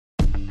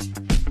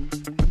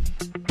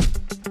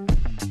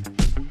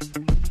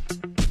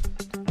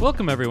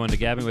Welcome, everyone, to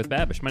Gabbing with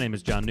Babish. My name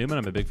is John Newman.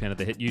 I'm a big fan of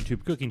the hit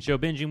YouTube cooking show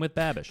Binging with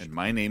Babish. And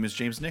my name is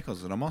James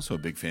Nichols, and I'm also a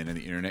big fan of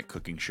the internet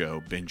cooking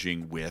show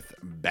Binging with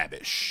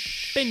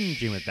Babish.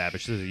 Binging with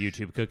Babish. This is a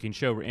YouTube cooking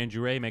show where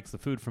Andrew Ray makes the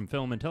food from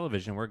film and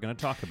television. We're going to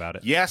talk about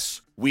it.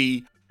 Yes,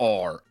 we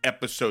are.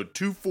 Episode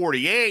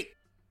 248.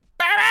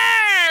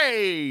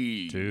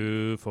 Baby!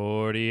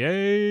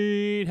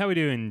 248. How we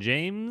doing,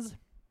 James?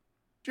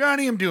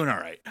 Johnny, I'm doing all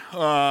right.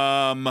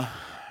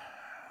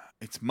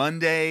 It's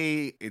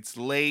Monday. It's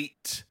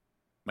late.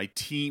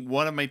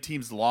 One of my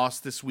teams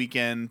lost this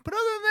weekend, but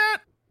other than that,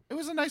 it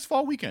was a nice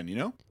fall weekend. You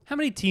know. How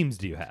many teams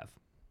do you have?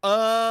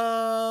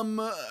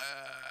 I'd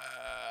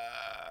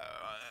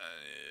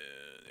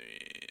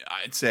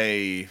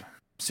say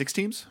 6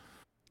 teams.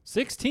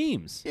 6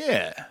 teams.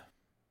 Yeah.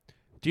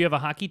 Do you have a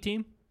hockey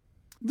team?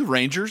 The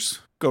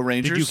Rangers. Go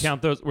Rangers. Did you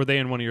count those? Were they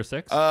in one of your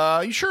 6?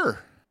 You sure?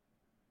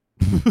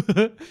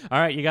 All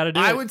right, you got to do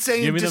it. I would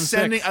say Give in me them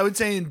 6. I would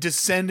say in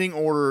descending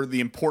order, the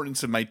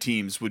importance of my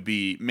teams would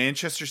be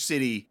Manchester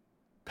City,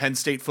 Penn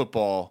State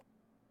football.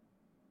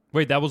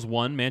 Wait, that was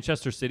one.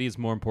 Manchester City is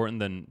more important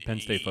than Penn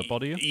State football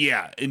to you?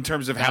 Yeah, in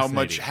terms of how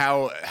much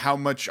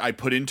I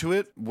put into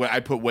it. I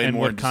put way and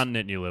more. And what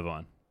continent you live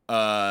on?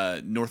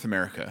 North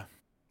America.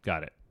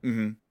 Got it.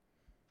 Mm-hmm.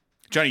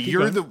 Johnny,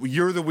 you're the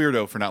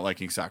weirdo for not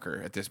liking soccer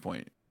at this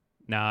point.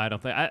 No, I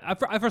don't think.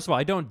 First of all,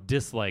 I don't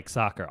dislike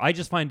soccer. I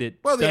just find it.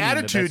 Well, the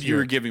attitude you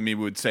were giving me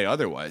would say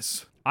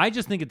otherwise. I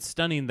just think it's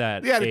stunning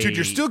that the attitude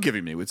you're still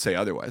giving me would say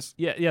otherwise.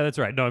 Yeah, that's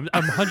right. No, I'm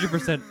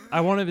 100%.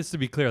 I wanted this to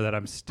be clear that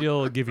I'm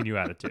still giving you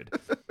attitude.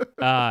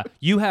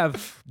 You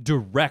have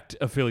direct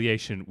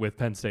affiliation with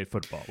Penn State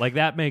football. Like,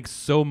 that makes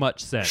so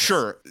much sense.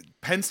 Sure,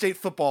 Penn State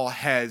football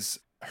has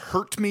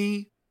hurt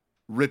me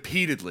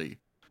repeatedly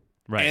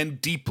and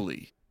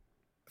deeply.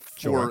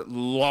 For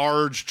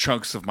large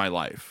chunks of my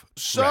life.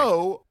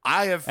 So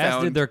I have found...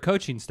 As did their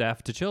coaching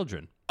staff to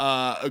children.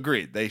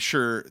 Agreed. They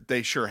sure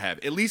have.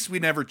 At least we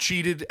never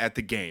cheated at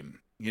the game,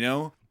 you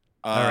know?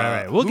 All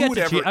right. We'll get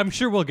to cheat. I'm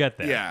sure we'll get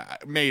there. Yeah,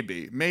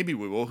 maybe. Maybe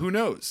we will. Who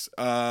knows?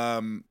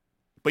 But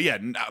yeah,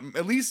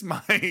 at least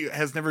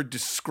has never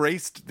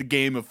disgraced the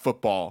game of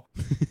football.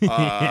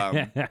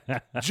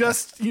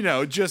 Just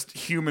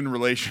human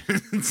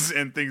relations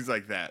and things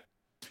like that.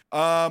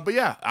 But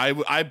yeah,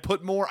 I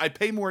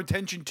pay more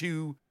attention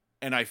to,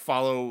 and I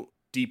follow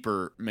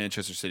deeper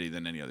Manchester City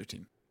than any other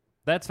team.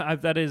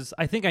 That is,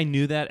 I think I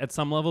knew that at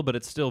some level, but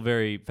it's still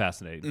very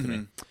fascinating to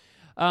me.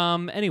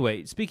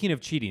 Anyway, speaking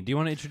of cheating, do you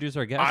want to introduce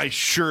our guest? I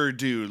sure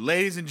do.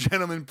 Ladies and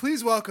gentlemen,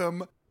 please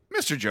welcome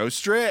Mr. Joe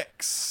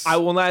Strix. I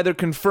will neither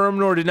confirm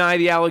nor deny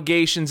the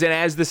allegations, and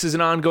as this is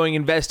an ongoing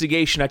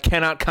investigation, I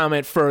cannot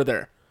comment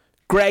further.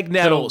 Greg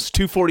Nettles,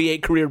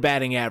 248 career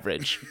batting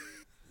average.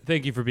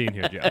 Thank you for being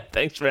here, Joe.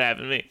 Thanks for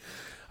having me.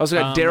 Also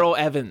got Daryl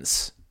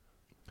Evans.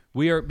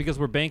 Because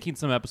we're banking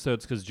some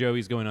episodes because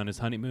Joey's going on his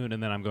honeymoon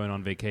and then I'm going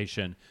on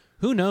vacation.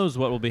 Who knows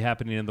what will be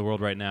happening in the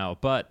world right now?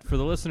 But for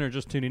the listener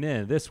just tuning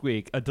in, this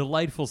week, a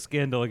delightful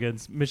scandal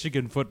against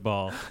Michigan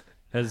football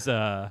has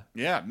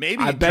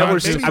maybe. I bet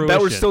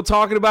we're still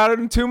talking about it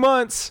in 2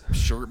 months.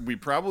 Sure, we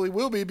probably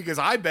will be, because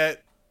I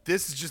bet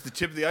this is just the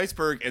tip of the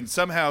iceberg, and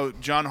somehow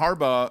John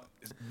Harbaugh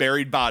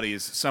buried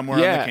bodies somewhere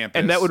on the campus.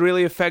 And that would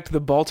really affect the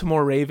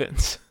Baltimore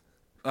Ravens.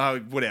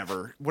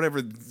 Whatever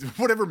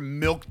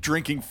milk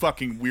drinking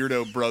fucking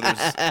weirdo brothers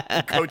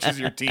coaches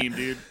your team,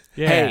 dude.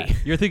 Yeah, hey,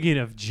 you're thinking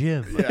of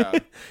Jim. Yeah,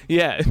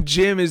 yeah.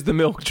 Jim is the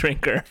milk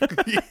drinker.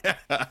 Yeah.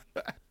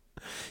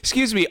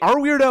 Excuse me, our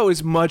weirdo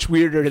is much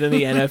weirder than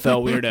the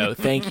NFL weirdo.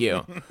 Thank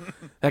you.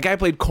 That guy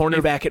played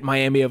cornerback at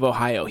Miami of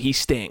Ohio. He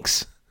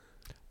stinks.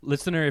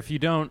 Listener, if you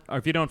don't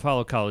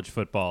follow college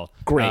football,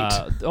 great.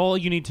 All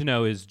you need to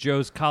know is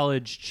Joe's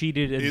college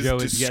cheated, and Joe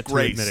is yet to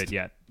admit it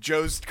yet.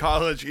 Joe's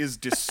college is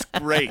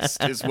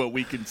disgraced, is what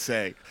we can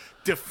say.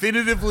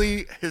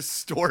 Definitively,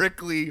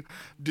 historically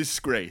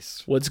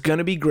disgraced. What's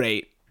gonna be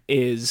great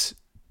is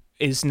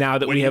now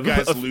that when we have you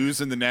guys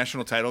lose in the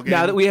national title game.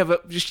 Now that we have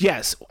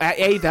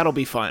A, that'll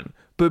be fun.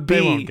 But B,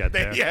 they won't get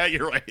there. Yeah,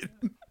 you're right.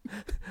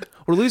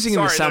 We're losing in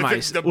the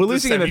semis. We're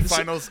losing in the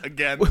semifinals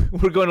again.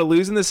 We're going to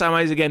lose in the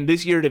semis again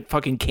this year to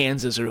fucking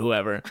Kansas or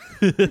whoever.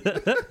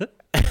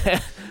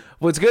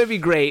 What's going to be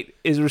great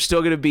is we're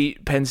still going to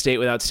beat Penn State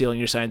without stealing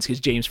your signs because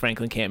James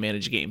Franklin can't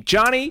manage a game.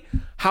 Johnny,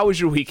 how was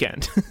your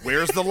weekend?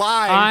 Where's the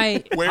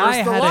lie?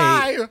 Where's the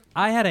lie?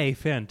 I had a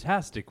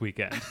fantastic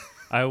weekend.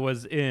 I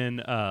was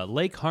in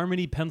Lake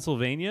Harmony,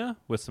 Pennsylvania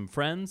with some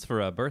friends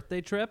for a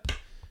birthday trip.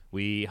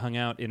 We hung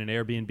out in an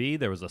Airbnb.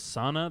 There was a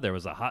sauna. There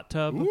was a hot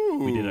tub. Ooh.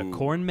 We did a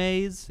corn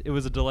maze. It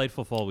was a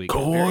delightful fall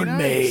weekend. Corn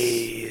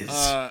maze.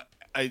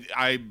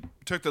 I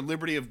took the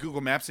liberty of Google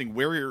Mapsing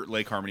where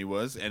Lake Harmony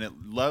was, and it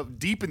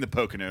deep in the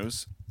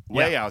Poconos,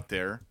 way out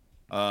there.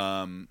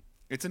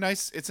 It's a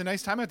nice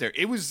time out there.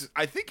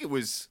 I think it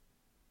was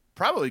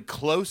probably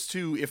close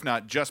to, if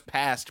not just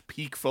past,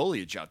 peak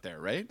foliage out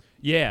there, right?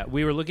 Yeah,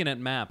 we were looking at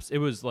maps. It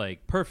was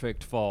like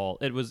perfect fall.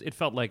 It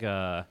felt like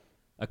a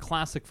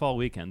classic fall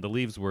weekend. The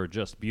leaves were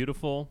just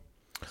beautiful.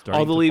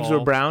 All the leaves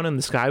were brown and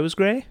the sky was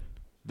gray?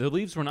 The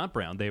leaves were not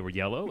brown. They were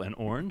yellow and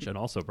orange and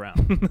also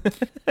brown.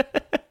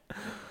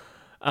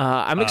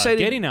 I'm excited.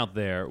 Getting out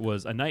there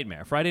was a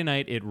nightmare. Friday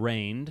night, it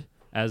rained,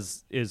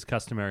 as is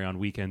customary on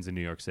weekends in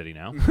New York City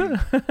now.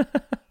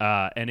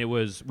 And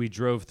we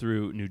drove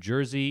through New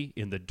Jersey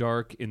in the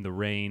dark, in the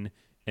rain,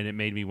 and it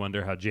made me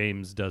wonder how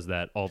James does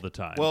that all the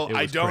time. Well, it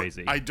was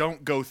crazy. I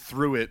don't go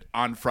through it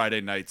on Friday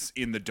nights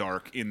in the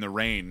dark, in the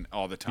rain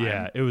all the time.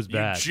 Yeah, it was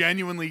bad. You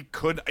genuinely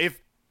could.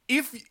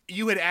 If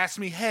you had asked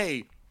me,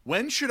 hey,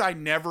 when should I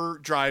never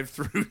drive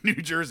through New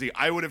Jersey?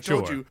 I would have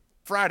told you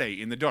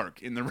Friday in the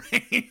dark, in the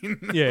rain.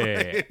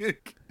 Yeah.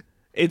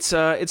 It's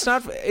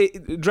not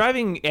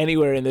driving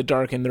anywhere in the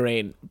dark in the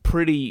rain.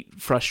 Pretty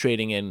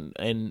frustrating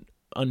and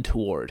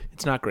untoward.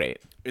 It's not great.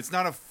 It's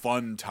not a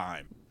fun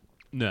time.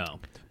 No,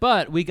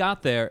 but we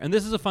got there, and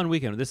this is a fun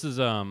weekend. This is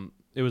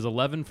it was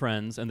 11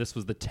 friends, and this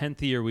was the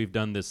 10th year we've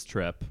done this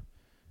trip,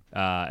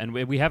 and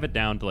we have it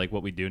down to like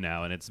what we do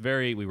now, and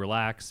we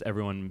relax.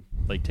 Everyone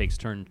like takes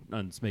turn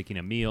on making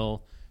a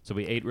meal, so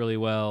we ate really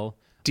well.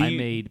 I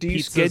made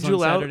pizzas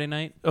schedule on Saturday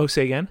night. Oh,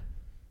 say again.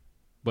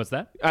 What's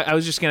that? I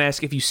was just gonna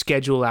ask if you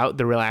schedule out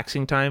the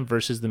relaxing time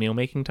versus the meal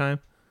making time.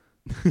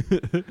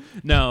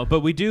 No, but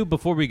we do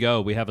before we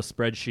go. We have a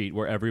spreadsheet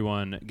where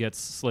everyone gets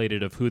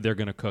slated of who they're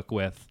going to cook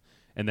with.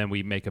 And then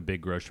we make a big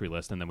grocery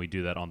list, and then we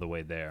do that on the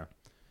way there.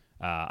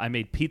 I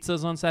made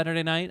pizzas on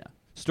Saturday night,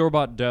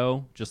 store-bought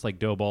dough, just like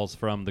dough balls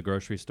from the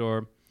grocery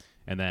store.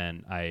 And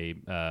then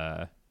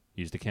I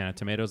used a can of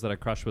tomatoes that I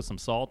crushed with some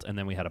salt, and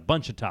then we had a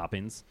bunch of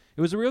toppings.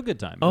 It was a real good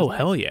time. Oh,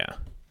 hell yeah.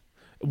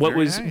 What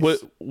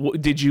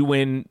did you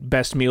win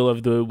best meal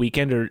of the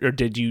weekend, or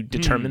did you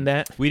determine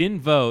that? We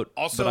didn't vote,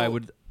 Also,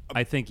 but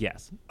I think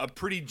yes. A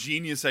pretty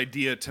genius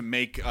idea to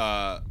make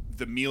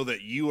the meal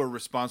that you are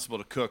responsible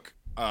to cook.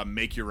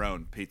 Make your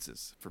own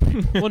pizzas for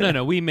people. Well,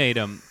 no, we made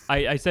them.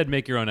 I said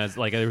make your own as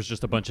like there was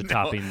just a bunch of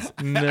toppings.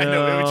 No. I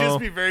know, it would just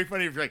be very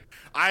funny if you're like,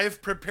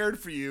 I've prepared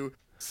for you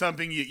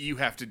something you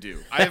have to do.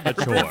 I have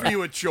prepared for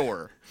you a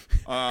chore.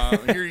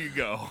 Here you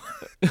go.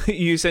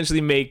 You essentially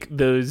make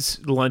those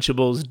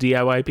Lunchables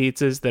DIY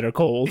pizzas that are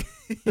cold.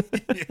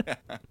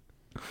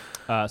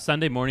 Yeah.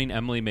 Sunday morning,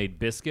 Emily made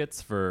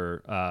biscuits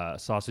for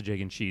sausage,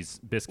 egg, and cheese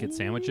biscuit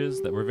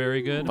sandwiches that were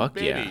very good. Fuck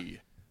Baby.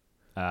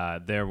 yeah.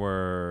 There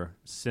were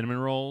cinnamon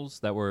rolls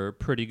that were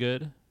pretty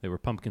good. They were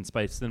pumpkin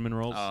spice cinnamon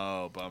rolls.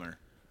 Oh, bummer.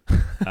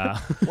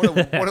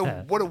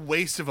 What a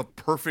waste of a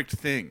perfect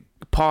thing.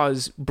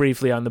 Pause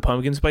briefly on the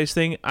pumpkin spice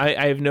thing.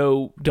 I have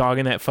no dog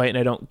in that fight, and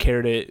I don't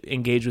care to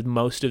engage with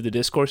most of the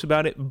discourse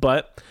about it.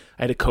 But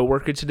I had a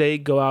coworker today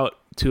go out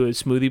to a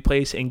smoothie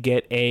place and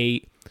get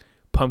a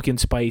pumpkin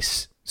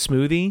spice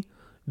smoothie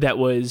that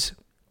was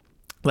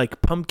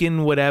like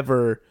pumpkin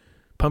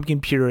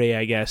puree,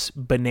 I guess,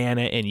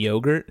 banana and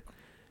yogurt.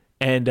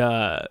 And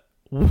I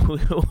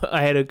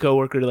had a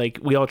coworker, like,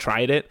 we all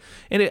tried it,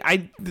 and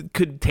I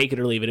could take it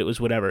or leave it. It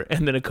was whatever.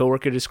 And then a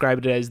coworker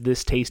described it as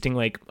this tasting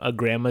like a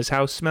grandma's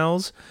house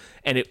smells,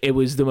 and it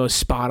was the most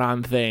spot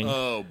on thing.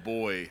 Oh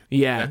boy.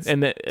 Yeah,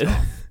 and that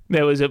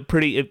was it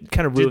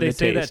kind of ruined the taste.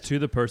 Did they say that to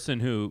the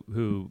person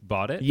who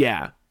bought it?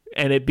 Yeah,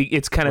 and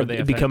it's kind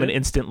of become an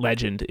instant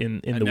legend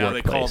in the now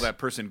workplace. They call that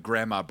person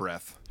grandma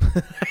breath.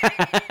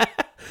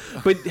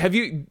 But have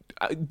you?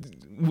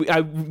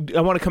 I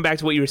want to come back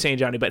to what you were saying,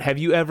 Johnny. But have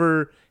you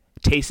ever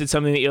tasted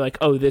something that you're like,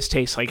 oh, this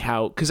tastes like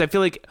how? Because I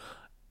feel like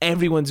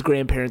everyone's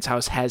grandparents'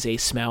 house has a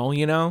smell.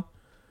 You know?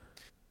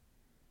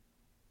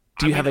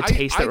 Do you have a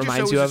taste that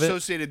reminds you of it? I just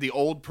associated the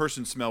old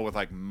person smell with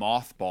like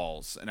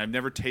mothballs, and I've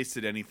never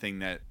tasted anything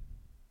that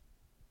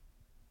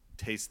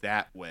tastes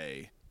that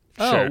way.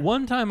 Oh, Sure.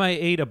 one time I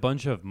ate a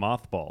bunch of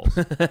mothballs.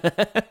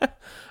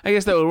 I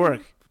guess that would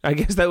work. I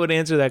guess that would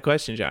answer that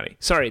question, Johnny.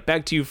 Sorry,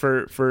 back to you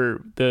for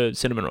the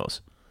cinnamon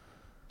rolls.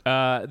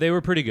 They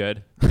were pretty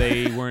good.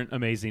 They weren't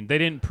amazing. They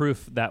didn't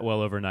proof that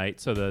well overnight.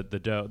 So the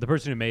dough, the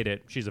person who made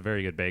it, she's a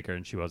very good baker,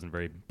 and she wasn't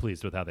very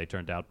pleased with how they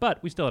turned out.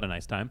 But we still had a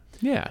nice time.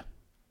 Yeah.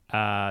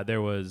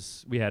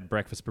 We had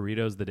breakfast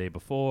burritos the day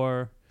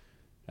before.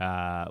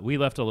 We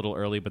left a little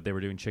early, but they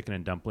were doing chicken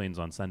and dumplings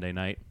on Sunday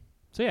night.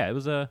 So yeah, it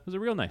was a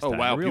real nice time. Oh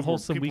wow, a real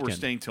wholesome people weekend. were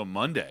staying till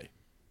Monday.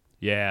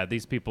 Yeah,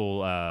 these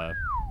people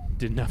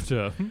didn't have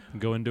to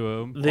go into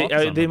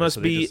a. They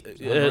must be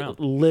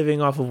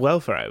living off of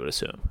welfare, I would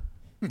assume.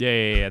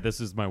 Yeah.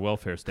 This is my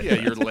welfare state. Yeah,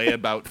 your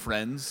layabout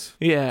friends.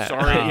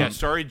 Yeah.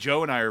 Sorry,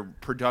 Joe and I are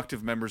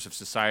productive members of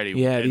society.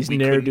 Yeah, these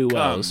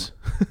ne'er-do-wells.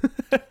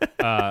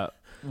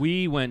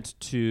 We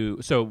left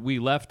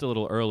a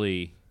little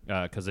early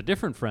because a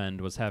different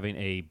friend was having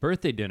a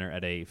birthday dinner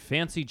at a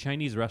fancy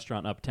Chinese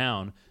restaurant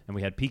uptown, and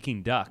we had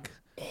Peking duck.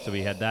 So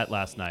we had that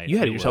last night. You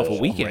had yourself a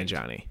weekend,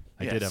 Johnny.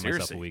 I did have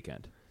myself a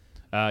weekend.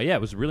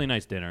 It was a really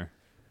nice dinner.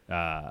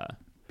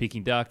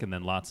 Peking duck, and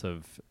then lots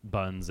of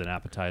buns and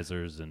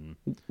appetizers. And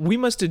we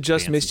must have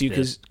just missed you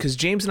because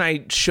James and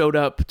I showed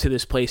up to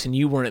this place and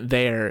you weren't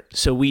there.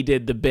 So we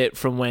did the bit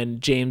from when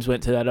James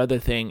went to that other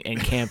thing and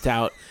camped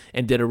out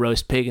and did a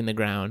roast pig in the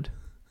ground.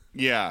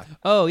 Yeah.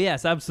 Oh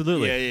yes,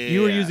 absolutely. Yeah,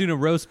 you were yeah. using a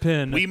roast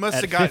pin. We must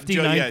at have got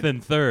 59th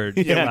and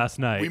 3rd last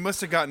night. We must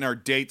have gotten our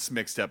dates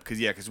mixed up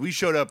because we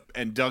showed up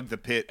and dug the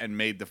pit and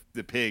made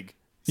the pig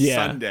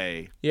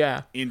Sunday.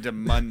 Yeah. Into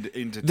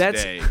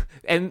today.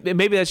 And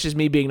maybe that's just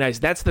me being nice.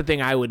 That's the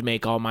thing I would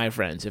make all my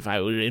friends if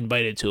I were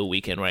invited to a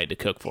weekend where I had to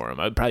cook for them.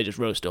 I would probably just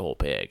roast a whole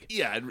pig.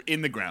 Yeah,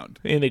 in the ground.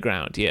 In the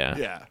ground, yeah.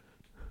 Yeah.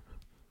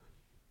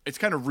 It's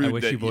kind of rude. I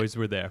wish you boys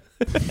were there.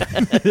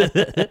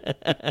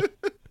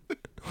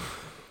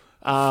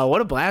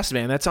 What a blast,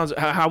 man! That sounds.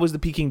 How was the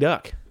Peking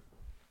duck?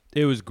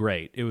 It was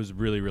great. It was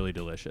really, really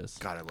delicious.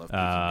 God, I love Peking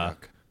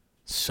duck.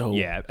 So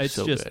yeah, it's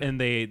so just good. and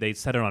they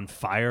set it on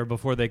fire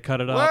before they cut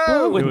it up.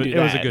 Whoa, It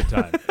was a good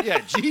time. Yeah,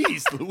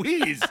 jeez,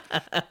 Louise,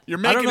 you're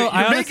I don't making know- it. I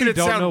You're honestly making it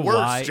don't know sound worse,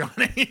 why.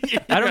 Johnny.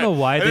 I don't know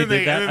why And they then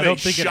did that. and then I don't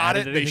they think it shot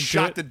added They anything to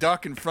shot it. the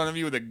duck in front of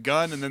you with a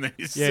gun, and then they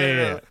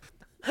Yeah.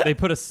 They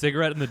put a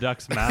cigarette in the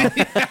duck's mouth.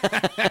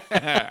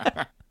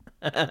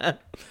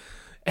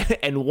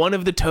 And one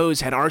of the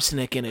toes had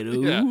arsenic in it.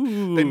 Ooh. Yeah.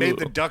 They made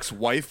the duck's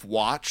wife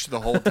watch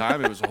the whole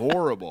time. It was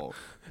horrible.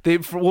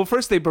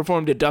 First they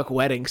performed a duck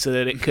wedding so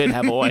that it could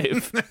have a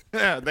wife.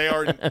 Yeah, they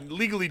are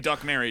legally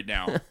duck married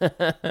now.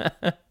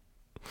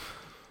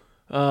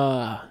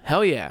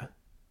 Hell yeah.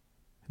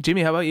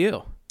 Jimmy, how about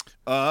you?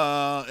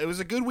 It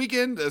was a good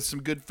weekend.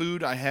 Some good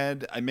food.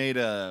 I made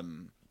a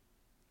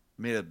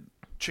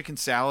chicken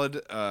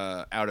salad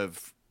out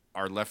of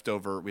our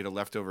leftover. We had a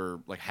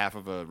leftover like half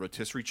of a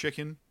rotisserie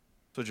chicken,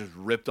 so just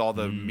ripped all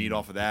the meat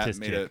off of that.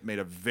 Made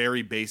a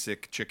very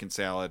basic chicken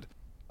salad.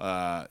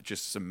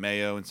 Just some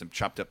mayo and some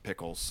chopped up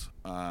pickles,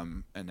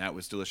 and that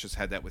was delicious.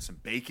 Had that with some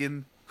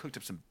bacon. Cooked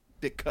up some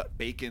thick cut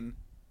bacon.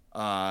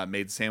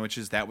 Made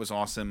sandwiches. That was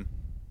awesome.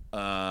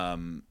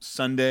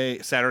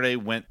 Saturday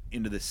went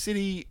into the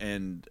city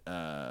and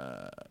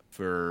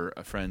for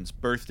a friend's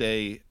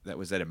birthday that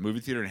was at a movie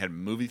theater and had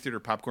movie theater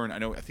popcorn. I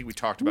think we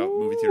talked about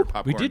movie theater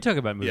popcorn. We did talk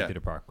about movie theater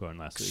popcorn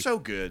last week. So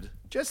good,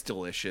 just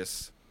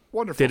delicious,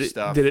 wonderful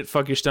stuff. Did it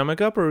fuck your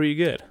stomach up, or were you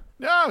good?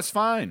 No, it's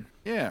fine.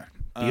 Yeah,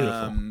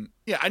 Beautiful.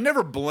 Yeah, I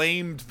never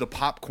blamed the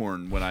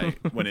popcorn when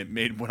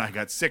I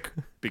got sick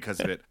because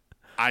of it.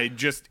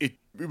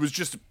 It was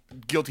just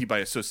guilty by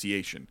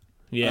association.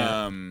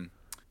 Yeah.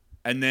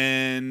 And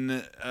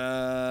then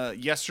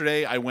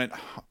yesterday I went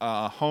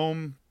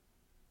home,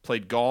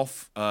 played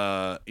golf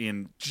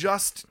in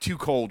just too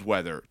cold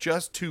weather,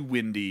 just too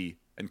windy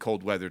and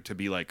cold weather to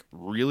be like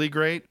really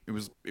great. It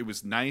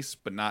was nice,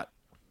 but not.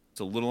 It's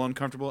a little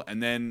uncomfortable.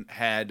 And then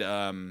had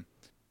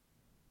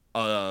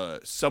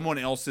someone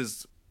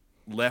else's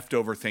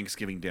leftover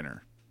Thanksgiving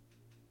dinner.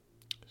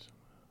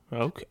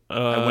 Okay.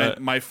 I went.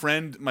 My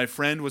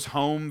friend was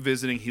home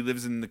visiting. He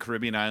lives in the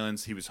Caribbean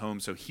islands. He was home,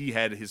 so he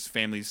had his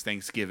family's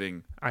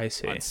Thanksgiving. I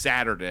see. On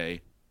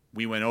Saturday,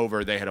 we went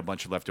over. They had a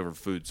bunch of leftover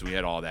food, so we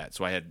had all that.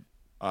 So I had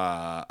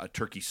a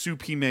turkey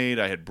soup he made.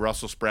 I had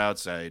Brussels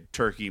sprouts. I had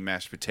turkey,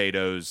 mashed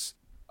potatoes,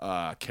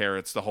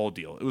 carrots, the whole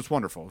deal. It was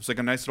wonderful. It was like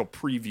a nice little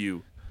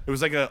preview. It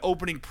was like an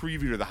opening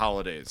preview to the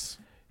holidays.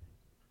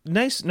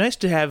 Nice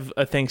to have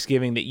a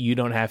Thanksgiving that you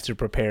don't have to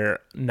prepare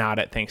not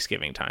at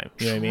Thanksgiving time.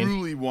 You know what I mean?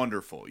 Truly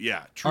wonderful.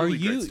 Yeah, truly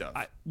great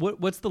stuff.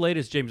 What's the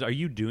latest, James? Are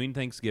you doing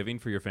Thanksgiving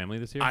for your family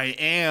this year? I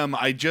am.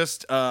 I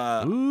just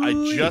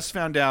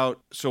found out.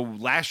 So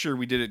last year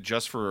we did it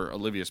just for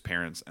Olivia's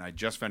parents, and I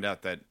just found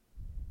out that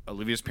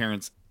Olivia's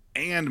parents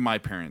and my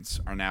parents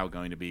are now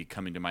going to be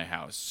coming to my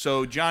house.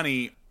 So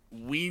Johnny,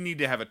 we need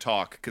to have a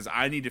talk because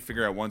I need to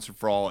figure out once and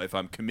for all if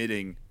I'm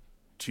committing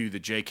to the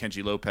J.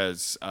 Kenji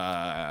Lopez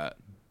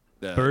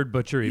bird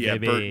butchery,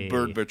 baby.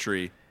 Bird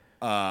butchery.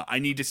 I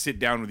need to sit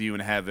down with you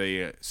and have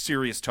a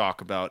serious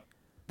talk about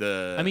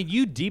the. I mean,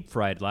 you deep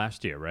fried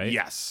last year, right?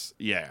 Yes.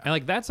 Yeah. And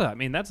like that's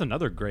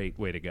another great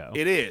way to go.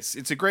 It is.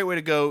 It's a great way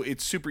to go.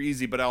 It's super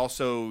easy, but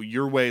also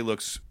your way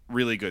looks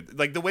really good.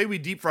 Like the way we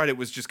deep fried it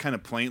was just kind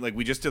of plain. Like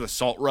we just did a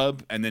salt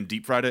rub and then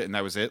deep fried it, and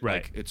that was it.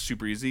 Right. Like it's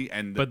super easy.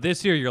 But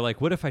this year you're like,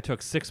 what if I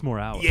took 6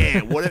 more hours?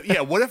 Yeah.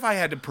 What if I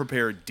had to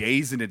prepare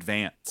days in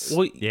advance?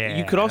 Well, Yeah,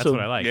 you could also that's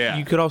what I like. Yeah.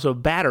 You could also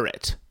batter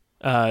it.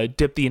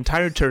 Dip the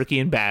entire turkey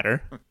in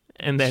batter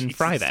and then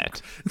fry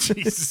that.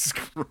 Jesus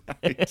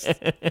Christ.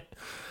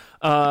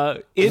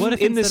 What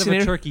if in instead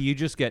of a turkey you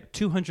just get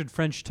 200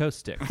 French toast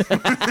sticks?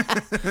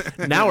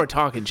 Now we're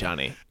talking,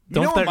 Johnny.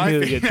 Don't start me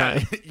with a good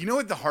time. You know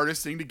what the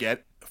hardest thing to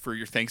get for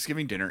your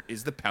Thanksgiving dinner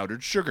is the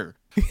powdered sugar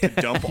to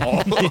dump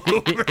all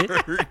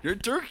over your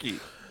turkey.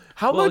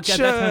 How Well, much? at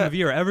that time of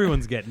year,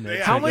 everyone's getting it. Yeah,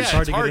 so How much- It's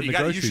hard it's to hard. get in the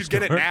You grocery should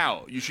get it store.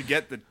 now. You should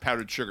get the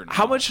powdered sugar now.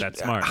 How much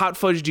That's smart. hot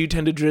fudge do you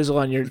tend to drizzle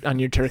on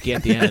your turkey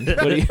at the end? What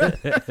do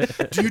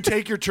you? Do you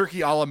take your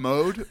turkey a la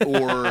mode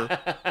or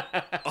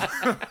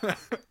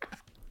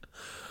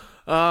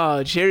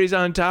Oh, cherries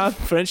on top,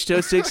 French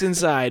toast sticks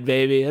inside,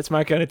 baby. That's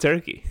my kind of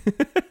turkey.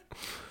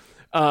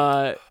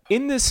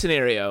 In this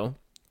scenario,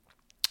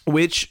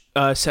 which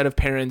set of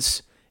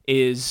parents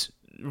is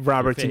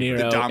Robert De Your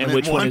Niro, The and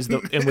which dominant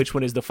one one? and which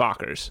one is the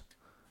Fockers?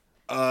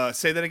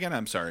 say that again?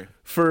 I'm sorry.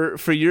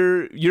 For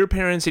your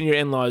parents and your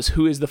in-laws,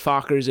 who is the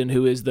Fockers and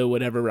who is the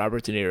whatever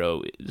Robert De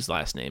Niro's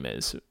last name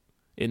is?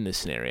 in this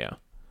scenario?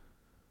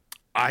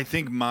 I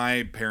think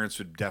my parents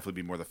would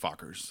definitely be more the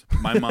Fockers.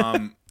 My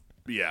mom,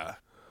 yeah.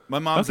 My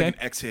mom's like an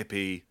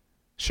ex-hippie.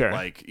 Sure.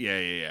 Like,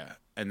 yeah.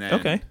 And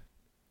then,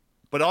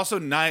 but also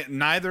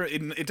neither,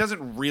 it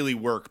doesn't really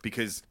work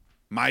because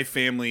my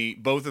family,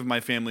 both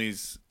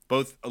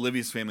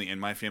Olivia's family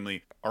and my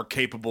family are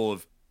capable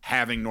of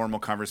having normal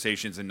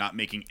conversations and not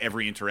making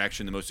every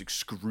interaction the most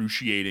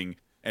excruciating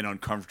and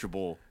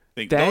uncomfortable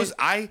thing.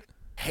 I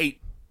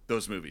hate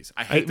those movies.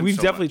 I hate them We've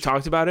so definitely much.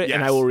 talked about it,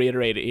 and I will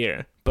reiterate it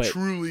here. But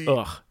truly,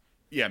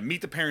 yeah,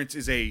 Meet the Parents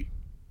is a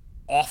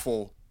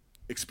awful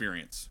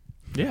experience.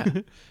 Yeah.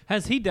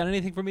 Has he done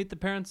anything for Meet the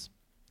Parents?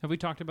 Have we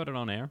talked about it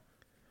on air?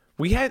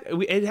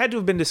 It had to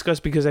have been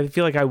discussed because I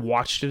feel like I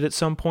watched it at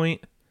some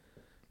point,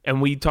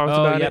 and we talked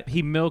about it.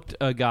 He milked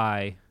a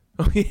guy.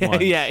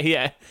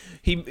 Yeah.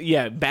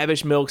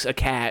 Babish milks a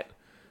cat,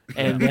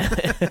 and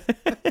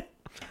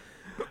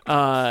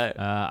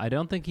I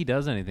don't think he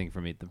does anything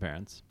for Meet the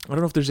Parents. I don't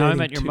know if there's How I anything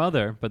Met Your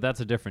Mother, but that's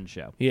a different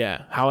show.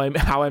 Yeah, How I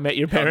Met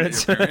Your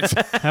Parents.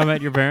 How I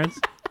Met Your Parents?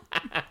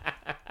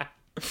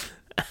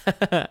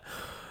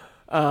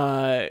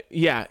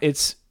 Yeah,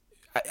 it's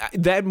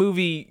that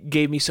movie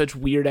gave me such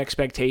weird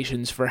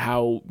expectations for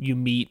how you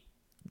meet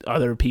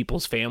other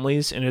people's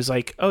families, and it's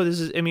like,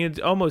 it's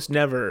almost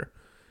never.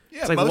 Yeah,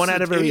 it's like one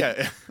out of every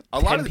a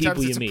lot of the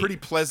times it's a meet. pretty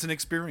pleasant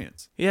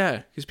experience.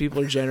 Yeah, because people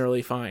are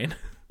generally fine.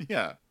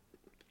 Yeah.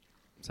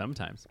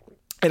 Sometimes.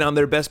 And on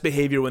their best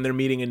behavior when they're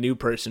meeting a new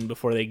person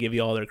before they give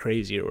you all their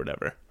crazy or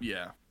whatever.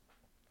 Yeah.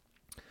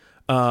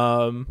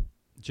 Joe,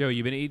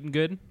 you been eating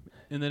good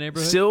in the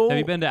neighborhood? Still, have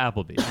you been to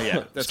Applebee's?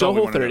 Yeah, that's still all we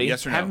Whole want to know. 30.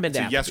 Yes or no? Haven't been to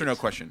It's a yes or no Applebee's.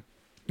 question.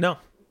 No.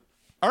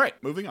 All right,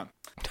 moving on.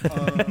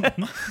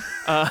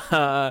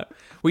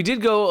 We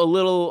did go a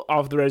little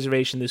off the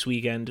reservation this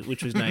weekend,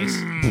 which was nice.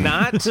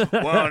 Not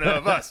One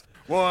of us.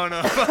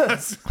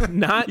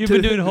 Not You've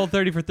been doing Whole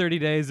 30 for 30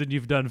 days, and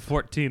you've done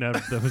 14 out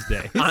of those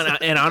days.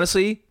 and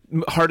honestly,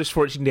 hardest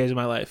 14 days of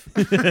my life,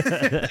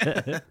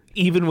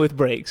 even with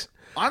breaks.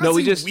 Honestly, no,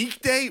 we just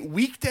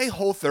weekday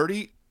Whole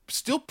 30,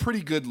 still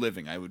pretty good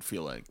living, I would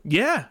feel like.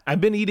 Yeah, I've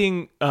been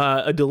eating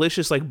a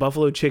delicious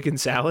buffalo chicken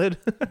salad.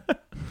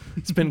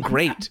 It's been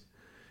great.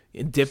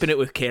 And dipping it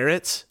with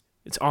carrots.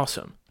 It's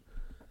awesome.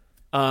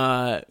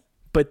 But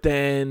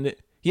then,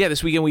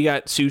 this weekend we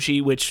got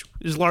sushi, which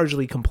is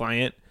largely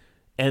compliant.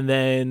 And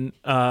then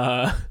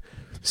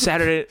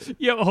Saturday...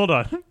 Yeah, hold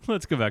on.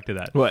 Let's go back to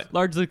that. What?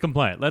 Largely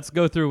compliant. Let's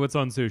go through what's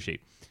on sushi.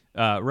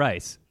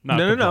 Rice. Not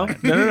No.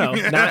 compliant. No.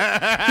 You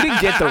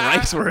didn't get the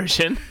rice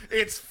version.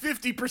 It's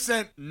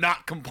 50%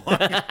 not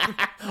compliant.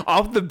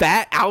 Off the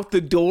bat, out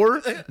the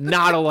door,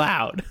 not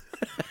allowed.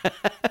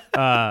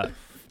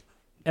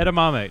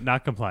 Edamame,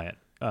 Not compliant.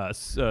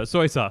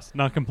 Soy sauce.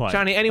 Not compliant.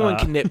 Johnny, anyone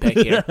can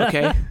nitpick here,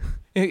 okay?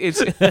 It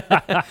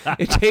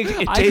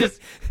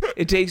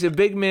takes a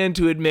big man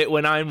to admit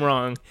when I'm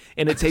wrong,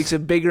 and it takes a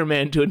bigger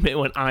man to admit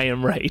when I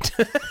am right.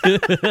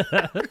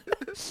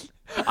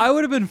 I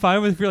would have been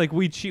fine with if you're like,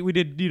 we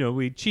cheated,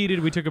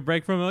 we took a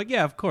break from it. Like,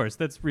 yeah, of course,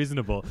 that's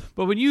reasonable.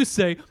 But when you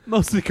say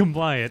mostly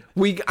compliant,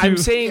 I'm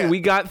saying we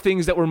got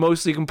things that were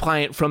mostly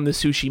compliant from the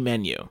sushi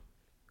menu.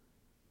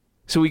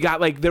 So we got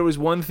there was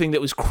one thing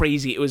that was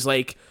crazy. It was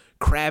like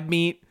crab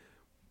meat,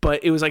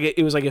 but it was like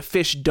a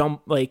fish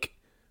dump, like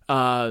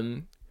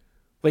a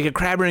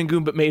crab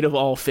rangoon, but made of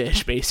all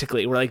fish,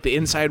 basically. Where the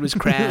inside was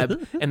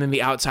crab, and then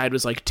the outside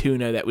was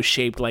tuna that was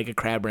shaped like a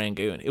crab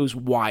rangoon. It was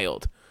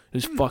wild. It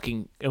was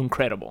fucking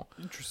incredible.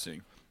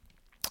 Interesting.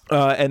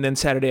 And then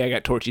Saturday I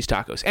got Torchy's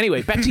tacos.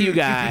 Anyway, back to you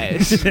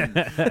guys.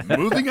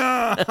 Moving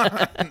on.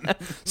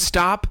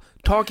 Stop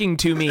talking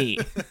to me.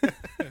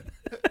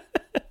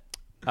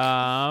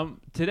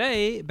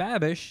 Today,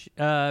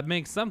 Babish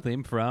makes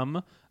something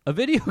from a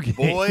video game.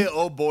 Boy,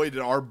 oh boy, did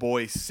our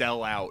boy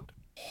sell out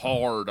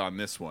hard on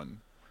this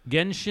one.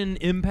 Genshin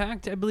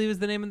Impact, I believe, is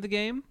the name of the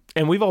game.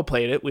 And we've all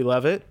played it. We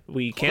love it.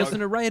 We can't.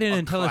 Listen to write in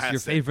and tell us your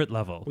classic. favorite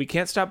level. We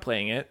can't stop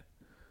playing it.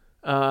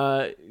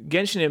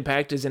 Genshin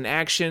Impact is an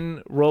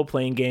action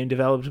role-playing game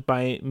developed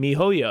by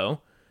MiHoYo,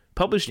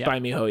 published by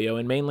MiHoYo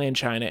in mainland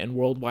China and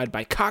worldwide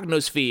by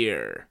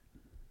Cognosphere.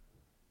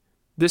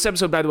 This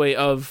episode, by the way,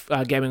 of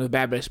Gabbing with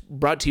Babish,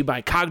 brought to you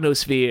by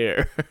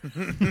Cognosphere.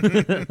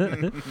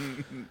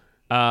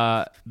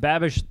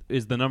 Babish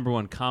is the number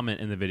one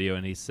comment in the video,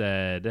 and he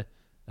said,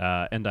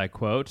 and I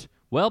quote,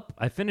 "Welp,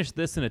 I finished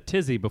this in a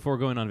tizzy before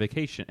going on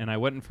vacation, and I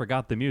went and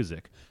forgot the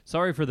music.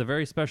 Sorry for the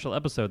very special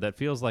episode that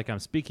feels like I'm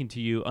speaking to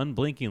you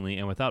unblinkingly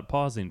and without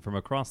pausing from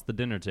across the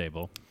dinner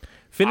table."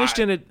 Finished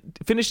in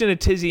a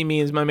tizzy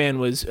means my man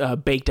was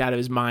baked out of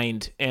his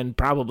mind and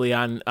probably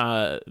on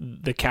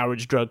the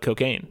coward's drug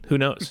cocaine. Who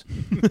knows?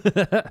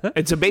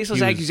 It's a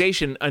baseless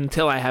accusation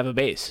until I have a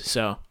base.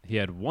 So he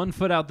had 1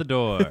 foot out the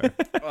door.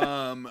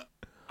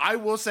 I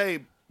will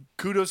say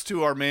kudos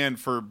to our man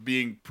for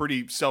being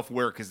pretty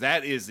self-aware, because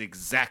that is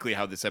exactly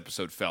how this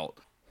episode felt.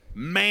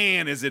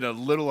 Man, is it a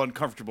little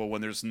uncomfortable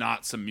when there's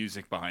not some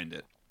music behind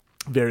it.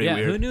 Very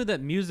weird. Who knew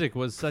that music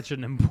was such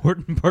an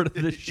important part of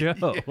the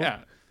show?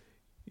 Yeah.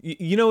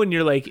 You know when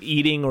you're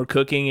eating or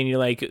cooking and you're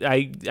like,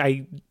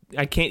 I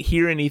can't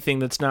hear anything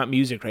that's not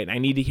music right now. I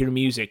need to hear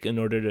music in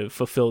order to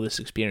fulfill this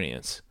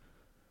experience.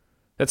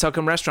 That's how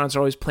come restaurants are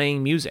always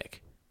playing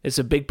music. It's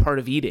a big part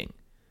of eating,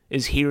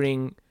 is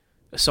hearing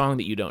a song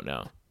that you don't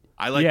know.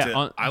 I like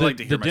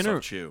to hear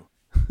myself chew.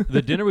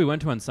 The dinner we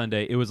went to on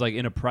Sunday, it was like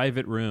in a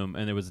private room,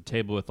 and there was a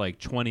table with like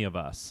 20 of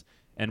us.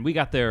 And we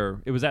got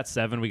there, it was at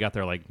 7. We got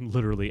there like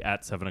literally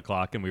at 7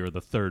 o'clock, and we were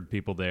the third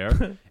people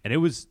there. And it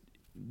was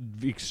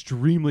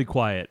extremely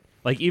quiet.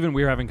 Like even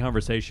we were having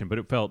conversation, but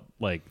it felt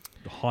like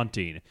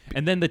haunting.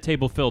 And then the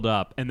table filled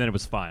up, and then it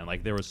was fine.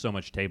 Like there was so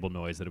much table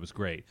noise that it was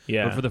great.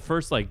 Yeah. But for the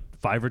first like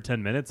 5 or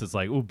 10 minutes, it's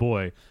like, oh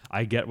boy,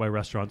 I get why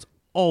restaurants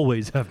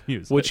always have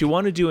music. What you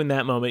want to do in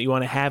that moment, you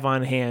want to have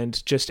on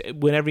hand just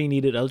whenever you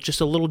need it,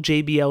 just a little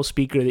JBL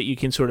speaker that you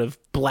can sort of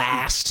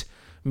blast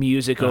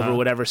music over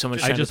whatever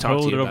someo's trying to talk to you about.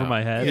 I just hold it over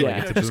my head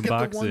like it's a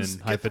boombox in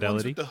high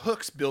fidelity. With the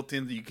hooks built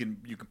in that you can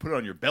put it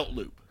on your belt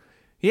loop.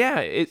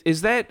 Yeah,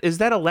 is that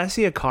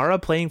Alessia Cara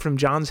playing from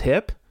John's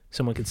hip?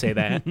 Someone could say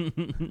that.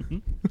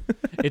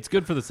 It's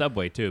good for the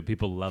subway too.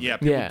 People love it. Yeah,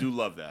 people do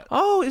love that.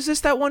 Oh, is this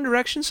that One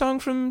Direction song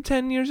from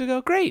 10 years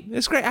ago? Great.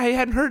 It's great. I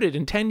hadn't heard it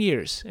in 10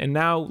 years, and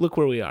now look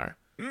where we are.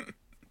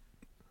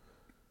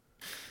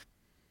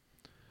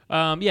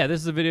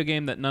 This is a video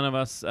game that none of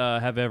us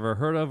have ever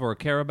heard of or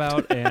care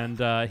about,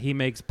 and he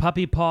makes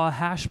puppy paw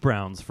hash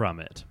browns from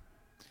it.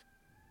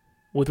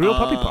 With real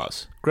puppy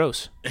paws.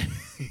 Gross.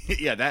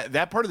 Yeah,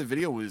 that part of the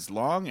video was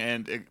long,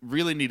 and it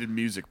really needed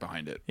music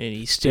behind it. And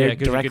he stared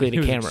directly at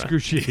the camera.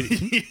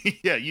 Excruciating.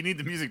 Yeah, you need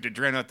the music to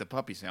drown out the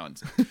puppy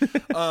sounds.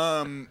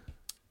 I'm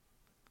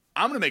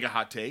going to make a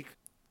hot take.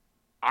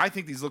 I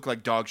think these look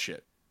like dog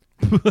shit.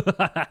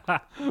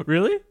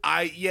 Really?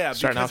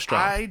 Starting off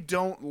strong. I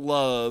don't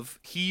love.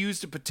 He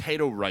used a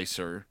potato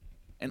ricer,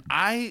 and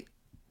I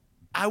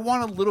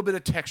want a little bit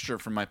of texture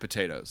from my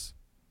potatoes.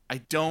 I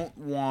don't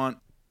want,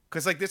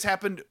 because like this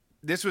happened.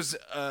 This was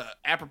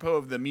apropos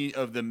of the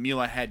meal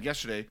I had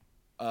yesterday.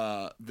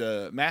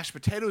 The mashed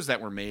potatoes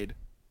that were made,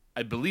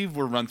 I believe,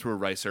 were run through a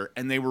ricer,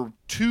 and they were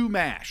too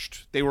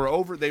mashed. They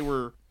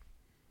were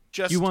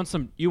just. You want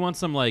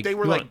some like they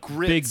were like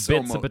grits, big bits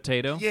almost. of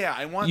potato. Yeah,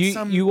 I want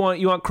some. You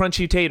want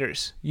crunchy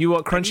taters. You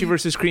want crunchy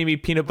versus creamy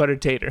peanut butter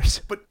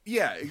taters. But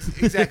yeah,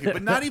 exactly.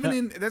 But not even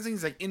in that's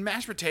things like in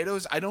mashed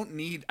potatoes. I don't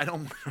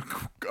want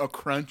a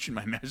crunch in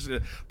my mashed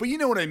potatoes. But you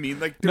know what I mean.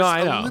 Like there's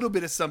a little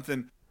bit of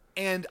something,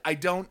 and I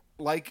don't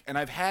like. And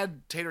I've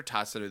had tater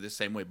tots that are the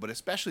same way, but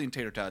especially in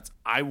tater tots,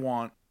 I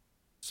want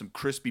some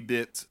crispy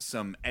bits,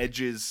 some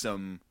edges,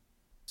 some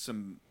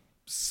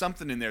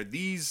something in there.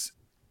 These.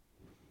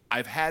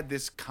 I've had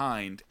this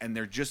kind, and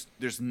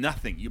there's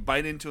nothing. You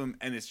bite into them,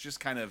 and it's just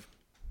kind of.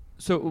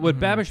 So what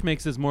Babish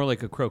makes is more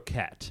like a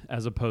croquette,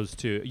 as opposed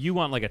to you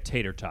want like a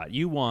tater tot.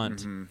 You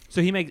want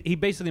so he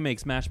basically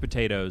makes mashed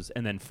potatoes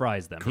and then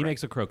fries them. Correct. He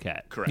makes a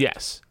croquette. Correct.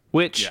 Yes,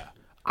 which. Yeah.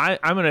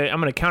 I'm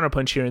gonna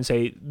counterpunch here and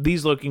say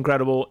these look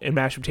incredible, and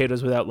mashed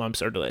potatoes without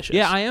lumps are delicious.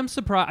 Yeah, I am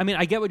surprised. I mean,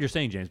 I get what you're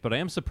saying, James, but I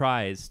am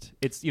surprised.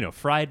 It's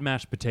fried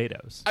mashed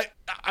potatoes.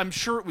 I'm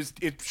sure it was.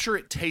 It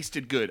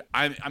tasted good.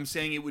 I'm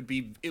saying it would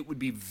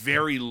be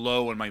very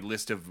low on my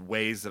list of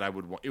ways that I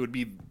would want. It would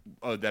be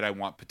that I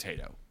want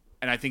potato,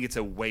 and I think it's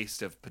a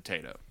waste of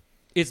potato.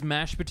 Is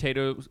mashed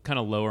potato kind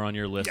of lower on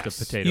your list of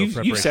potato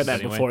preparations? You've said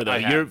that before, though.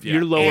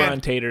 You're lower on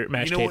mashed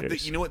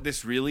taters. You know what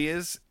this really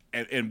is?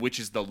 And which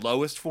is the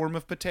lowest form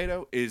of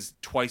potato is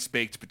twice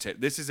baked potato.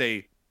 This is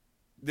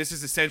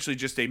essentially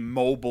just a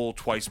mobile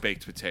twice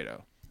baked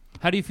potato.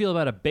 How do you feel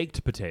about a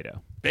baked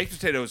potato? Baked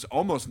potatoes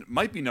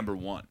might be number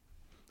one.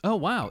 Oh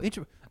wow!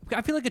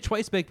 I feel like a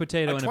twice baked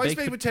potato. A twice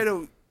baked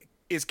potato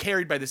is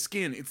carried by the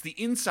skin. It's the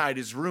inside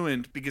is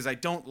ruined because I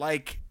don't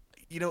like.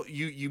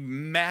 You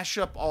mash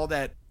up all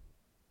that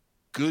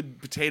good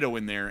potato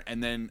in there,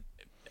 and then.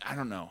 I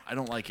don't know. I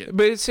don't like it.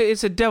 But it's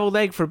a deviled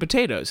egg for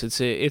potatoes.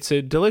 It's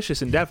a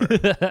delicious endeavor.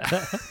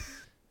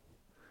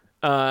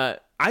 I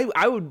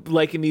would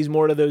liken these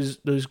more to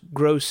those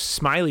gross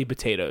smiley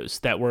potatoes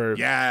that were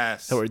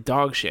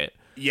dog shit.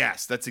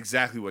 Yes, that's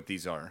exactly what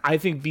these are. I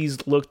think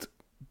these looked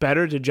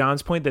better, to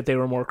John's point, that they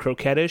were more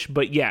croquette-ish.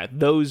 But yeah,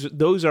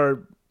 those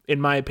are,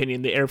 in my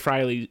opinion, the air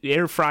fry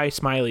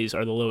smileys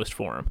are the lowest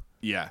form.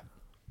 Yeah.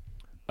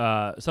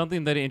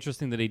 Something that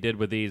interesting that he did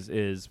with these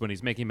is when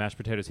he's making mashed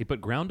potatoes, he put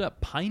ground up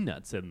pine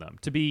nuts in them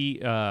to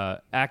be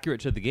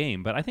accurate to the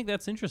game. But I think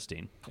that's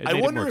interesting. It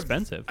made it more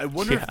expensive. I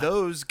wonder if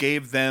those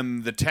gave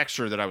them the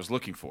texture that I was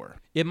looking for.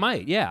 It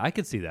might. Yeah, I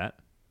could see that.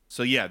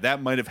 So yeah,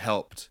 that might have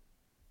helped.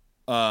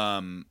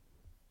 But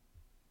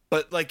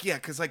like, yeah,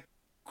 because like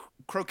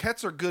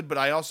croquettes are good, but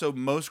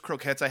most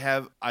croquettes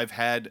I've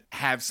had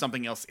have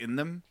something else in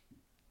them.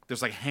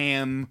 There's like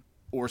ham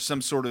or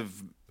some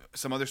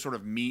other sort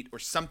of meat or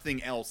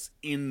something else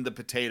in the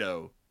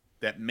potato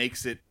that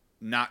makes it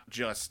not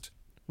just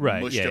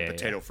mushed up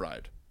potato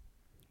fried.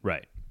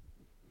 Right.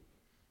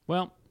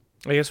 Well,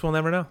 I guess we'll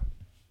never know.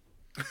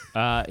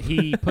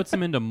 He puts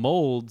them into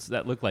molds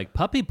that look like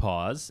puppy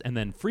paws and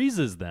then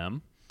freezes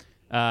them,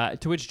 to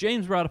which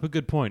James brought up a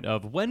good point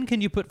of when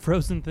can you put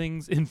frozen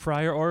things in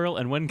fryer oil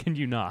and when can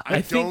you not?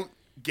 I don't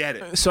get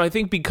it. So I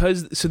think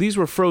these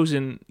were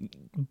frozen,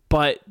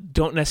 but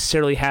don't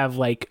necessarily have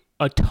like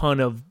a ton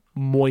of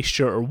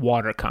moisture or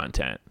water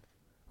content,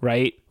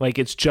 right? Like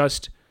it's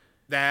just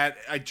that.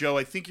 Joe,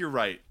 I think you're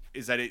right.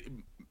 Is that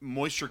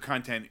moisture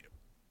content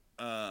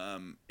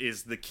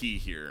is the key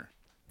here?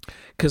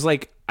 Because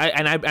like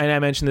I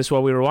mentioned this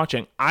while we were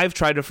watching. I've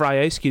tried to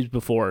fry ice cubes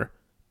before,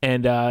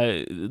 and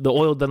the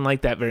oil doesn't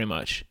like that very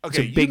much.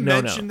 Okay, it's a big you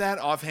no-no. mentioned that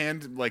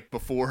offhand like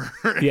before,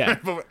 Yeah,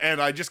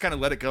 and I just kind of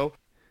let it go.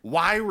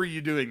 Why were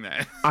you doing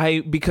that?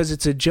 Because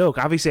it's a joke.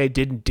 Obviously, I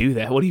didn't do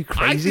that. What are you,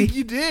 crazy? I think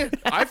you did.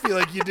 I feel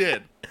like you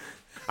did.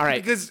 All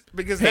right, because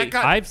hey, that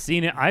got. I've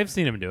seen it. I've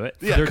seen him do it.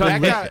 Yeah, They're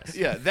that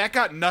delicious.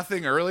 got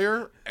nothing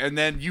earlier, and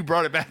then you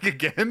brought it back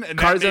again. And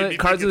cards that on made me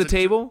cards think on the it's a-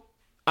 table.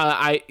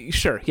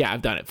 Yeah,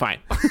 I've done it. Fine.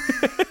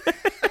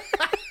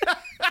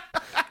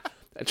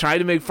 I tried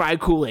to make fried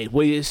Kool-Aid.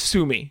 Will you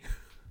sue me?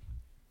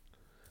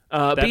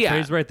 That but yeah,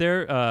 phrase right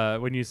there,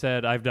 when you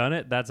said "I've done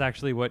it," that's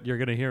actually what you're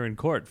going to hear in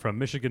court from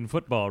Michigan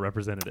football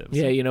representatives.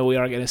 yeah, we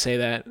are going to say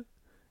that.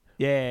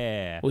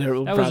 Yeah.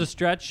 We're That was a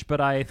stretch,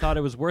 but I thought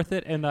it was worth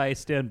it, and I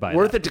stand by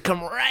Worth that. it to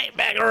come right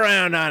back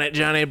around on it,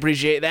 Johnny.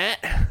 Appreciate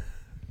that.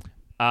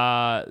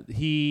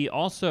 He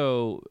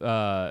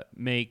also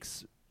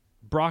makes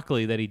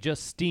broccoli that he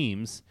just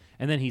steams,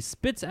 and then he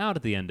spits out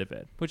at the end of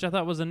it, which I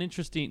thought was an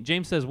interesting...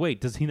 James says,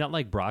 wait, does he not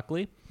like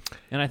broccoli?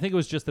 And I think it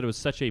was just that it was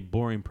such a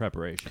boring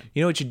preparation.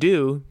 You know what you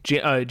do,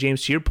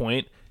 James, to your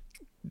point,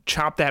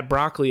 chop that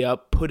broccoli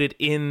up, put it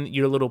in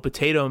your little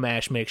potato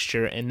mash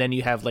mixture, and then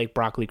you have like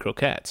broccoli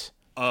croquettes.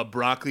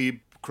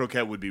 Broccoli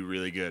croquette would be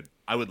really good.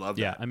 I would love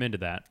that. Yeah, I'm into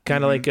that.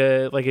 Kind of like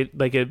a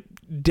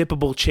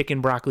dippable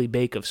chicken broccoli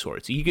bake of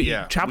sorts. You could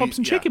chop up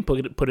some chicken,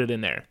 put it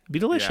in there. It'd be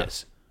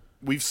delicious. Yeah.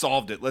 We've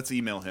solved it. Let's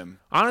email him.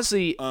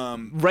 Honestly,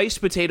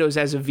 riced potatoes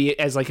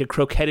as like a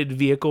croquetted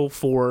vehicle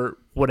for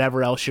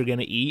whatever else you're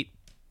gonna eat,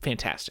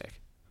 fantastic.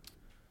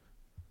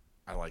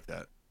 I like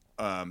that.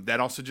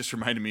 That also just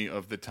reminded me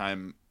of the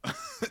time,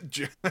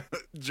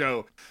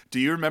 Joe,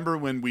 do you remember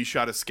when we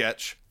shot a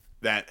sketch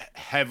that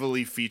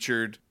heavily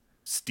featured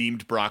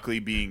steamed broccoli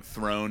being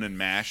thrown and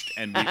mashed,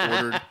 and we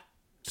ordered...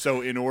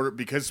 So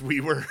because we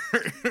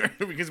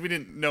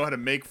didn't know how to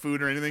make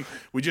food or anything,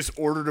 we just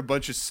ordered a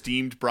bunch of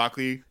steamed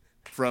broccoli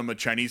from a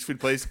Chinese food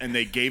place, and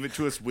they gave it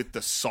to us with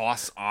the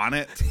sauce on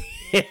it.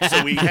 Yeah.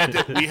 So we had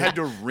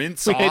to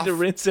rinse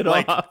it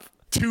like off.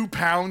 2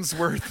 pounds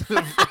worth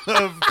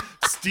of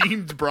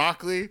steamed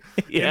broccoli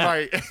in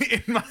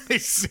my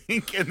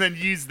sink, and then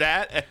use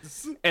that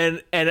as...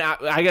 And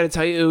I got to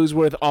tell you, it was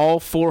worth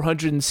all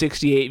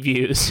 468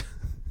 views.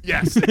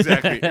 Yes,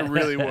 exactly. It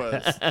really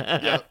was.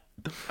 Yep.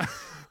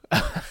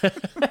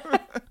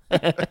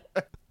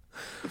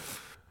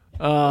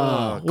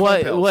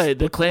 What?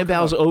 The Clam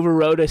Pals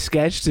overrode a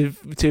sketch to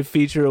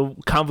feature a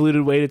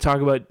convoluted way to talk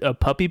about a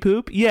puppy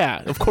poop?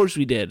 Yeah, of course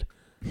we did.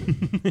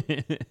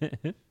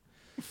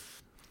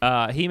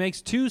 He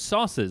makes 2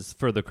 sauces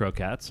for the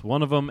croquettes.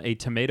 One of them a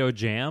tomato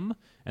jam,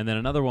 and then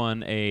another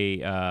one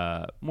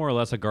a more or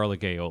less a garlic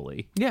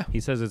aioli. Yeah, he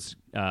says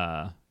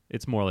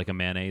it's more like a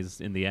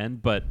mayonnaise in the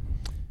end, but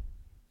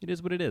it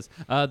is what it is.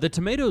 The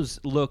tomatoes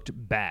looked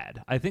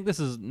bad. I think this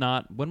is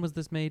not... When was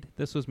this made?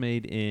 This was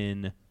made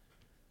in...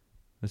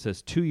 It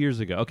says 2 years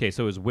ago. Okay,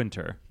 so it was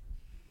winter.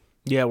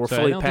 Yeah, we're so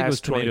fully I don't think it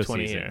was past tomato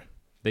 2020 season. here.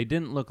 They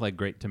didn't look like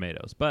great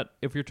tomatoes, but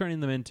if you're turning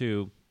them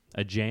into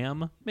a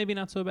jam, maybe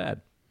not so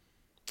bad.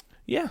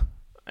 Yeah,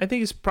 I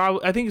think it's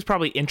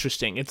probably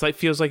interesting. It's like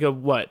feels like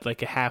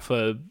a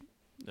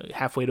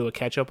halfway to a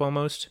ketchup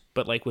almost,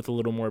 but like with a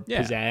little more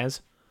pizzazz.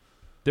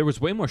 There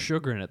was way more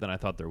sugar in it than I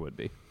thought there would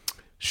be.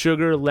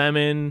 Sugar,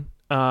 lemon,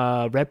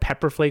 red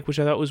pepper flake, which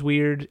I thought was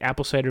weird,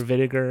 apple cider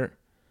vinegar,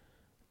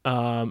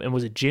 and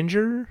was it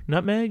ginger,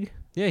 nutmeg?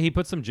 Yeah, he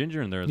put some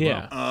ginger in there as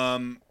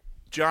well.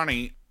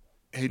 Johnny,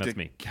 hate That's to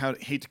me.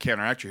 Hate to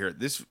counteract you here.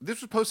 This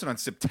was posted on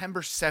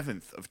September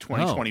 7th of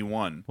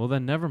 2021. Well,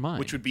 then never mind.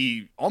 Which would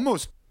be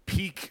almost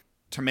peak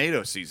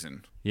tomato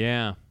season.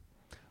 Yeah.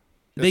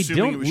 They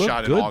Assuming don't it was look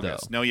shot good, in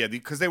August. though. No, yeah,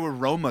 because they were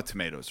Roma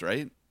tomatoes,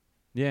 right?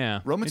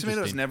 Yeah. Roma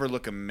tomatoes never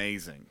look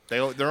amazing.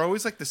 They're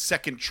always like the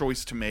second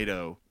choice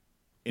tomato.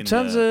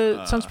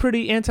 Sounds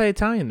pretty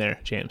anti-Italian there,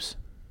 James.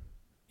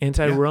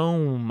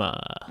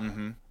 Anti-Roma. Yeah.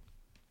 Mm-hmm.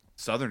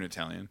 Southern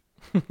Italian.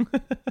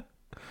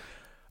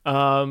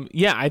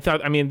 Yeah,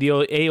 I mean, the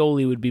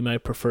aioli would be my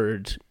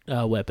preferred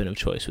weapon of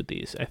choice with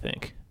these, I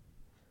think.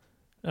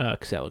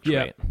 Because that looks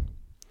great.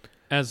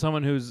 As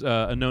someone who's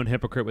a known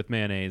hypocrite with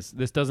mayonnaise,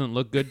 this doesn't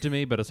look good to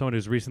me, but as someone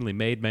who's recently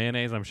made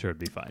mayonnaise, I'm sure it'd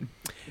be fine.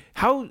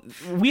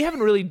 We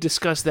haven't really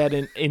discussed that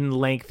in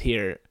length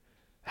here.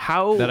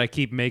 How that I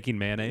keep making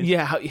mayonnaise?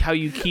 Yeah, how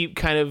you keep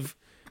kind of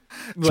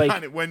like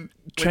Johnny, when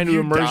trying to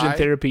immersion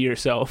therapy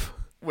yourself.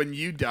 When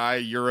you die,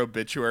 your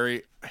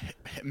obituary,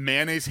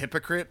 mayonnaise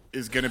hypocrite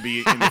is going to be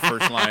in the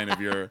first line of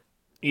your...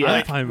 Yeah,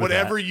 like, fine with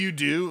whatever that. you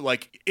do,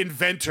 like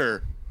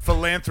inventor,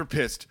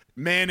 philanthropist,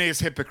 mayonnaise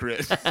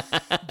hypocrite,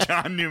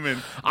 John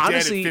Newman,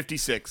 honestly, dead at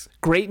 56.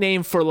 Great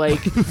name for like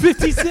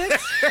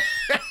 56?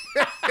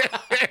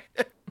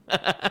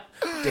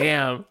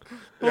 Damn.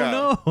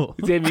 Oh no!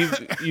 Dave,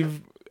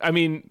 you've. I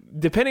mean,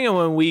 depending on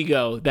when we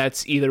go,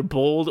 that's either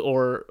bold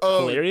or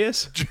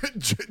hilarious.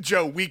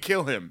 Joe, we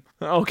kill him.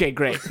 Okay,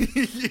 great.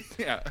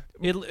 Yeah.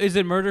 Is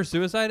it murder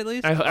suicide at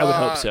least? I would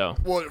hope so.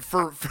 Well,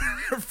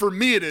 for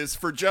me it is.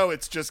 For Joe,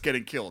 it's just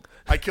getting killed.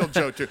 I killed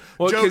Joe too.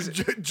 Well,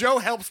 Joe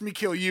helps me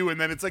kill you,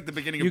 and then it's like the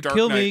beginning you of Dark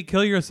kill Knight. me,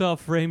 kill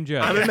yourself, frame Joe.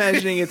 I'm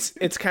imagining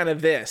it's kind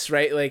of this,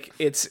 right? Like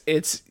it's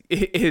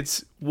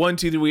 1,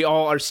 2, 3. We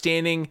all are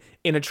standing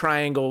in a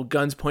triangle,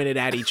 guns pointed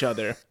at each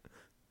other.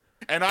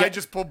 And I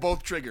just pull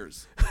both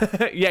triggers.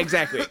 Yeah,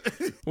 exactly.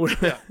 We're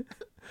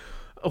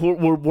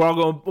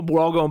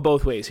all going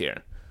both ways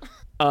here.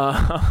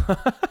 I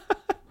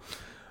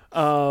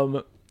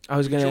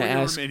was going to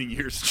ask. Your remaining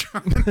years,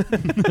 John.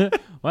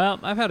 Well,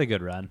 I've had a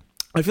good run.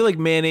 I feel like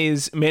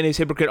Mayonnaise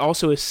Hypocrite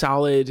also a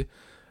solid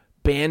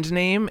band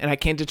name, and I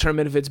can't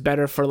determine if it's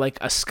better for like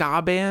a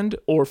ska band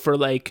or for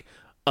like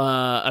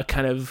a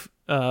kind of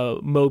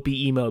mopey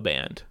emo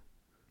band.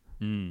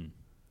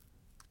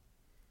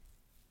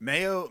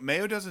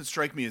 Mayo doesn't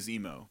strike me as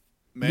emo.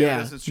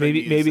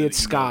 Maybe it's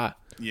ska.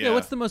 Yeah,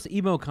 what's the most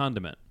emo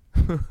condiment?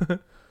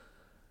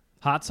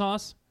 Hot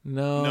sauce?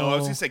 No, I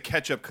was gonna say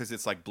ketchup because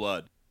it's like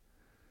blood.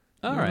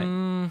 All right.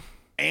 And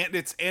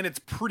it's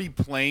pretty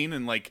plain,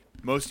 and like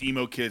most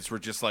emo kids were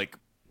just like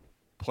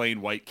plain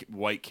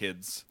white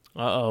kids.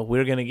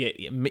 We're gonna get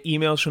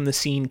emails from the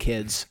scene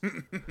kids.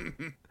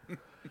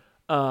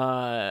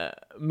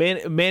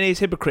 Mayonnaise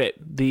Hypocrite,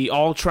 the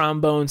all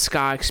trombone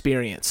ska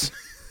experience.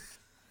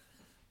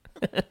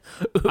 I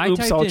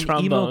typed in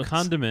trombones. emo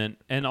condiment,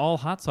 and all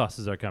hot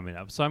sauces are coming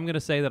up. So I'm going to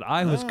say that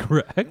I was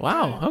correct.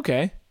 Wow.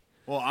 Okay.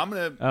 Well, I'm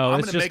gonna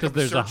it's just make up 'cause a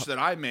there's search that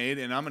I made,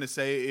 and I'm gonna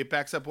say it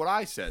backs up what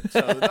I said. So,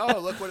 look at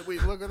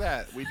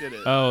that, we did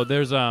it. Oh,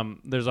 there's a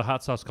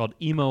hot sauce called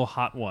Emo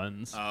Hot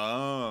Ones.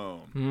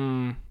 Oh,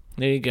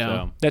 There you go.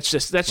 So, That's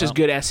just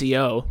good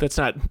SEO. That's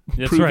not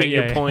That's proving right,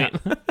 your yeah, point.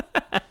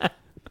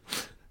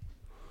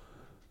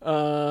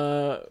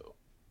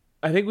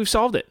 I think we've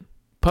solved it.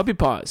 Puppy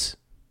paws.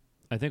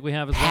 I think we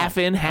have as well. Half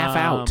in, half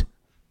out.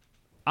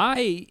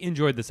 I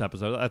enjoyed this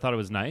episode. I thought it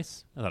was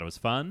nice. I thought it was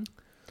fun.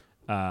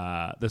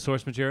 The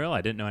source material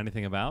I didn't know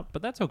anything about,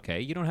 but that's okay.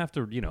 You don't have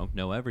to,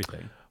 know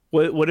everything.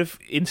 What if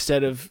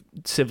instead of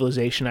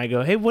Civilization, I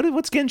go, hey,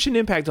 what's Genshin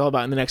Impact all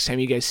about? And the next time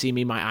you guys see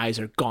me, my eyes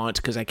are gaunt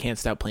because I can't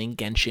stop playing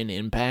Genshin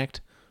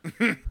Impact.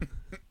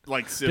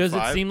 like Civ Does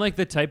 5? it seem like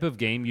the type of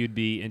game you'd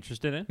be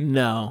interested in?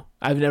 No,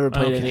 I've never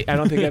played any. I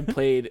don't think I've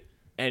played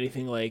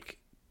anything like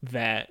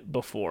that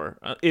before.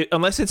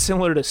 Unless it's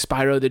similar to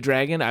Spyro the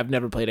Dragon, I've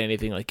never played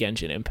anything like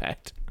Genshin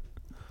Impact.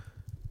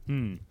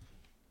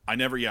 I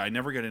never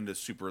got into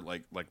super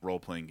like role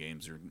playing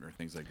games or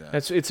things like that.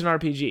 It's an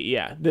RPG.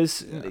 Yeah,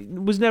 this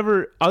was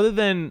never other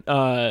than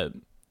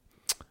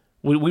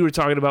we were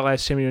talking about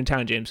last time you were in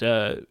town, James.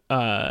 Lord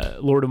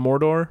of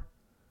Mordor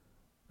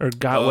or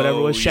God, whatever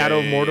it was, Shadow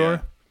of Mordor.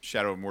 Yeah.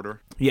 Shadow of Mordor.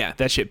 Yeah,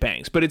 that shit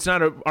bangs. But it's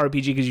not an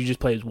RPG because you just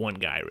play as one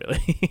guy,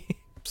 really.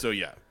 So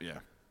yeah.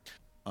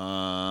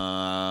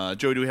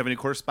 Joey, do we have any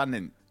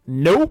correspondent?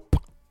 Nope.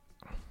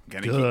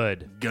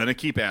 Gonna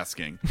keep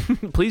asking.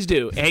 Please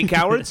do. Hey,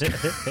 cowards,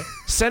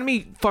 send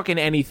me fucking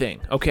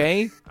anything,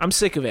 okay? I'm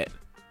sick of it.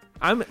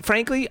 I'm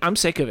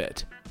sick of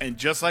it. And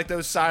just like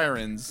those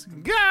sirens,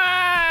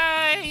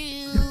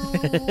 guys.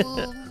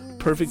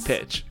 Perfect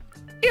pitch.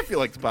 If you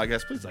like the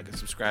podcast, please like and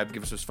subscribe.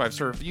 Give us those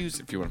 5-star reviews.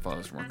 If you want to follow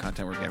us for more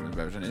content, we're Gavin with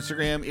Babbage on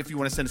Instagram. If you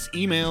want to send us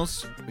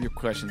emails with your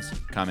questions,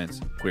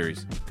 comments,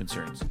 queries,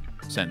 concerns,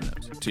 send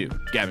those to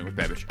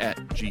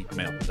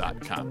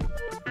gavinwithbabbage@gmail.com.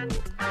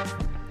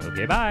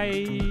 Okay,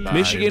 bye.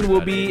 Michigan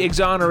will be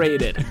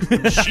exonerated.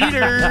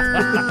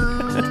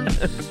 Cheaters!